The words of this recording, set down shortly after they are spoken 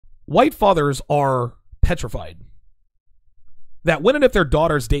White fathers are petrified that when and if their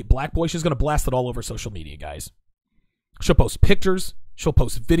daughters date black boys, she's going to blast it all over social media, guys. She'll post pictures, she'll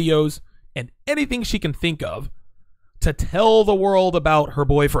post videos, and anything she can think of to tell the world about her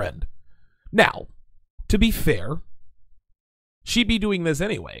boyfriend. Now, to be fair, she'd be doing this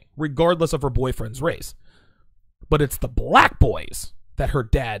anyway, regardless of her boyfriend's race. But it's the black boys that her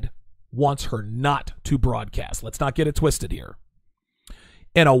dad wants her not to broadcast. Let's not get it twisted here.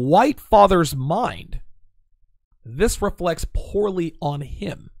 In a white father's mind, this reflects poorly on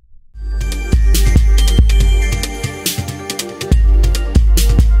him.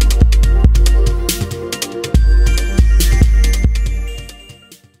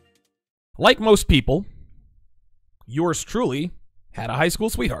 Like most people, yours truly had a high school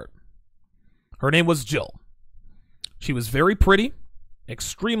sweetheart. Her name was Jill. She was very pretty,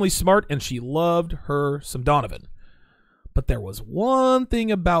 extremely smart, and she loved her some Donovan. But there was one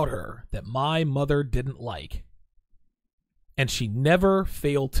thing about her that my mother didn't like, and she never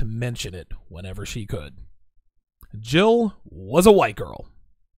failed to mention it whenever she could. Jill was a white girl.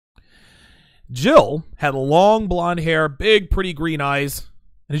 Jill had long blonde hair, big pretty green eyes,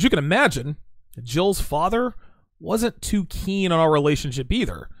 and as you can imagine, Jill's father wasn't too keen on our relationship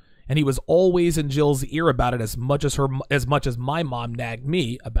either, and he was always in Jill's ear about it as much as my mom nagged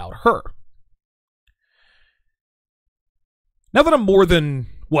me about her. Now that I'm more than,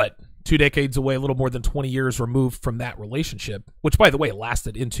 2 decades away, a little more than 20 years removed from that relationship, which, by the way,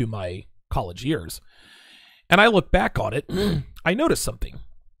 lasted into my college years, and I look back on it, I noticed something.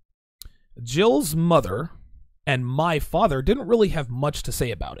 Jill's mother and my father didn't really have much to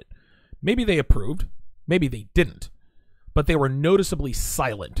say about it. Maybe they approved, maybe they didn't, but they were noticeably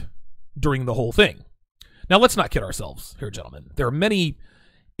silent during the whole thing. Now, let's not kid ourselves here, gentlemen. There are many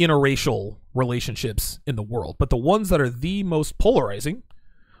interracial relationships in the world, but the ones that are the most polarizing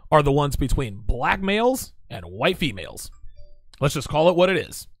are the ones between black males and white females. Let's just call it what it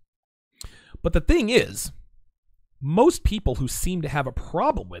is. But the thing is, most people who seem to have a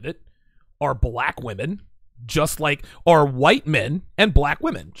problem with it are black women, or white men and black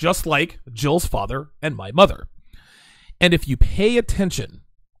women, just like Jill's father and my mother. And if you pay attention,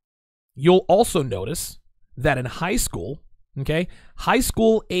 you'll also notice that in high school, high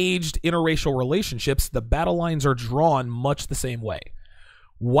school aged interracial relationships, the battle lines are drawn much the same way.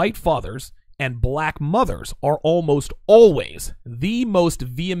 White fathers and black mothers are almost always the most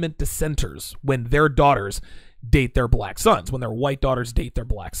vehement dissenters when their daughters date their black sons, when their white daughters date their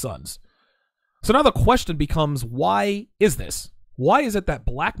black sons. So now the question becomes, why is this? Why is it that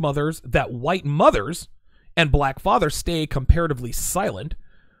white mothers and black fathers stay comparatively silent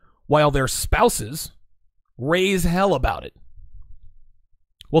while their spouses raise hell about it?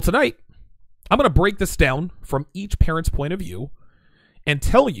 Well, tonight, I'm going to break this down from each parent's point of view and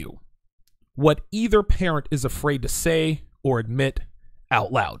tell you what either parent is afraid to say or admit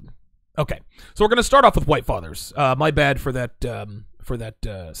out loud. Okay, so we're going to start off with white fathers. My bad for that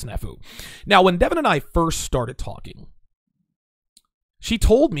snafu. Now, when Devin and I first started talking, she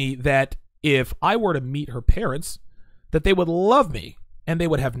told me that if I were to meet her parents, that they would love me and they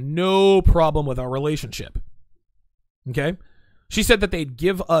would have no problem with our relationship. Okay? She said that they'd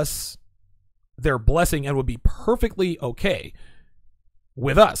give us their blessing and would be perfectly okay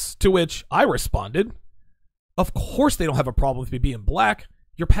with us, to which I responded, of course they don't have a problem with me being black.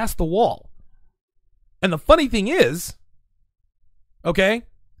 You're past the wall. And the funny thing is,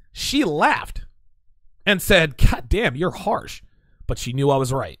 she laughed and said, God damn, you're harsh. But she knew I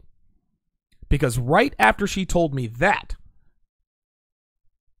was right. Because right after she told me that,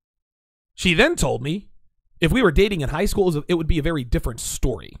 she then told me if we were dating in high school, it would be a very different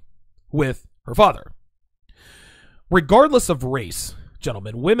story with her father. Regardless of race,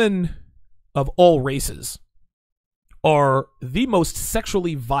 gentlemen, women of all races are the most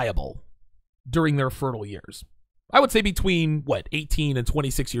sexually viable during their fertile years. I would say between, 18 and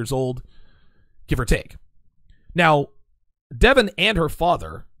 26 years old, give or take. Now, Devin and her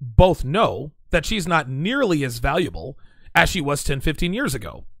father both know that she's not nearly as valuable as she was 10, 15 years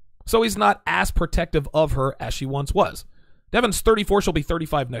ago. So he's not as protective of her as she once was. Devin's 34, she'll be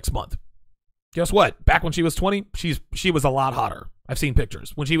 35 next month. Guess what? Back when she was 20, she was a lot hotter. I've seen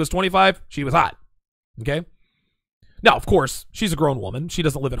pictures. When she was 25, she was hot. Okay? Now, of course, she's a grown woman. She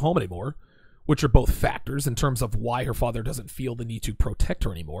doesn't live at home anymore, which are both factors in terms of why her father doesn't feel the need to protect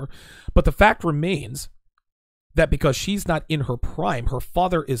her anymore. But the fact remains that because she's not in her prime, her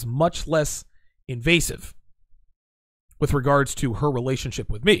father is much less invasive with regards to her relationship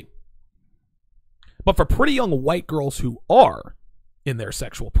with me. But for pretty young white girls who are in their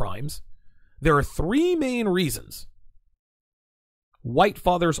sexual primes, there are three main reasons white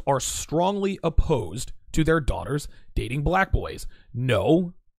fathers are strongly opposed to their daughters dating black boys.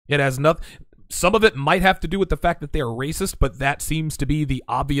 No, it has nothing. Some of it might have to do with the fact that they are racist, but that seems to be the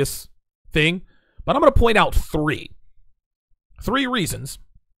obvious thing. But I'm going to point out three reasons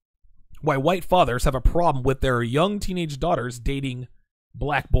why white fathers have a problem with their young teenage daughters dating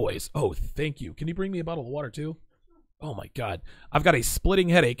black boys. Oh, thank you. Can you bring me a bottle of water too? Oh my God. I've got a splitting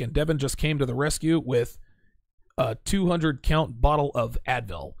headache, and Devin just came to the rescue with a 200 count bottle of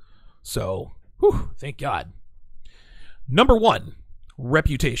Advil. So, whew, thank God. Number one,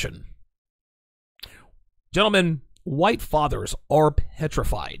 reputation. Gentlemen, white fathers are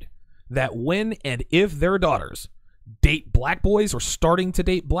petrified that when and if their daughters date black boys or starting to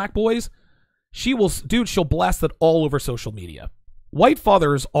date black boys, she'll blast it all over social media. White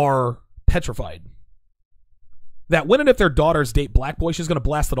fathers are petrified that when and if their daughters date black boys, she's going to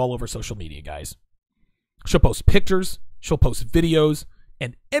blast it all over social media, guys. She'll post pictures, she'll post videos,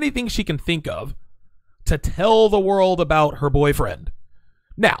 and anything she can think of to tell the world about her boyfriend.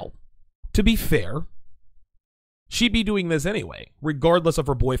 Now, to be fair, she'd be doing this anyway, regardless of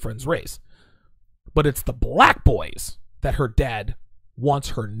her boyfriend's race. But it's the black boys that her dad wants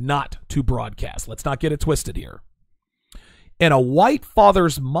her not to broadcast. Let's not get it twisted here. In a white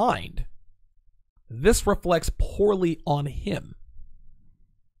father's mind, this reflects poorly on him.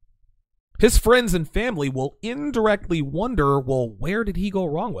 His friends and family will indirectly wonder, well, where did he go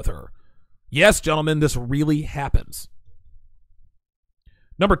wrong with her? Yes, gentlemen, this really happens.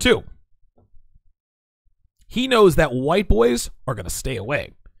 Number two, he knows that white boys are going to stay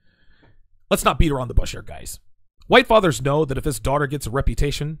away. Let's not beat around the bush here, guys. White fathers know that if his daughter gets a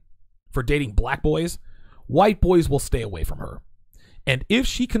reputation for dating black boys, white boys will stay away from her. And if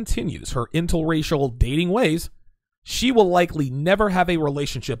she continues her interracial dating ways, she will likely never have a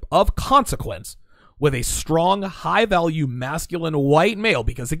relationship of consequence with a strong, high-value, masculine white male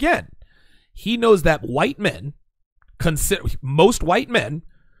because, again, he knows that most white men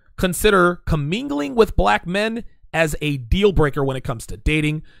consider commingling with black men as a deal breaker when it comes to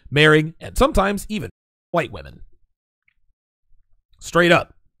dating, marrying, and sometimes even white women. Straight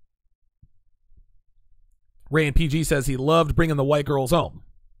up. Ray and PG says he loved bringing the white girls home.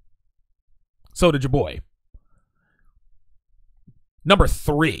 So did your boy. Number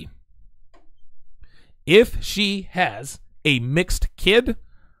three. If she has a mixed kid,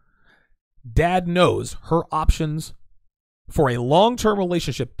 dad knows her options for a long-term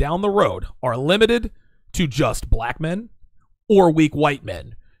relationship down the road are limited to just black men or weak white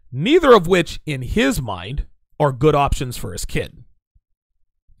men, neither of which, in his mind, are good options for his kid.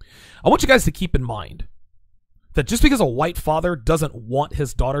 I want you guys to keep in mind that just because a white father doesn't want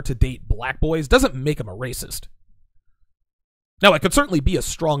his daughter to date black boys doesn't make him a racist. Now, it could certainly be a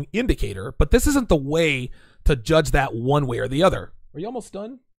strong indicator, but this isn't the way to judge that one way or the other. Are you almost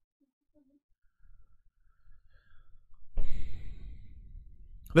done?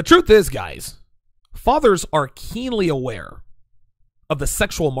 The truth is, guys, fathers are keenly aware of the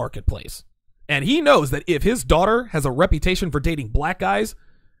sexual marketplace. And he knows that if his daughter has a reputation for dating black guys,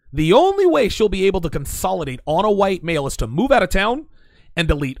 the only way she'll be able to consolidate on a white male is to move out of town and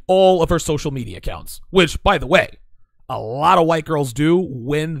delete all of her social media accounts. Which, by the way, a lot of white girls do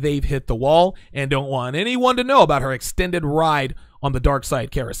when they've hit the wall and don't want anyone to know about her extended ride on the dark side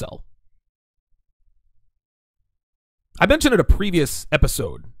carousel. I mentioned in a previous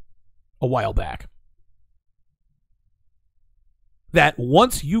episode a while back that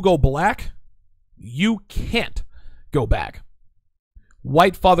once you go black, you can't go back.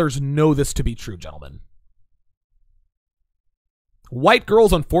 White fathers know this to be true, gentlemen. White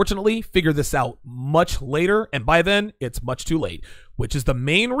girls, unfortunately, figure this out much later, and by then, it's much too late, which is the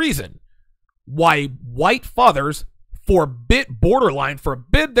main reason why white fathers forbid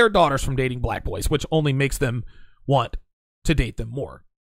their daughters from dating black boys, which only makes them want to date them more.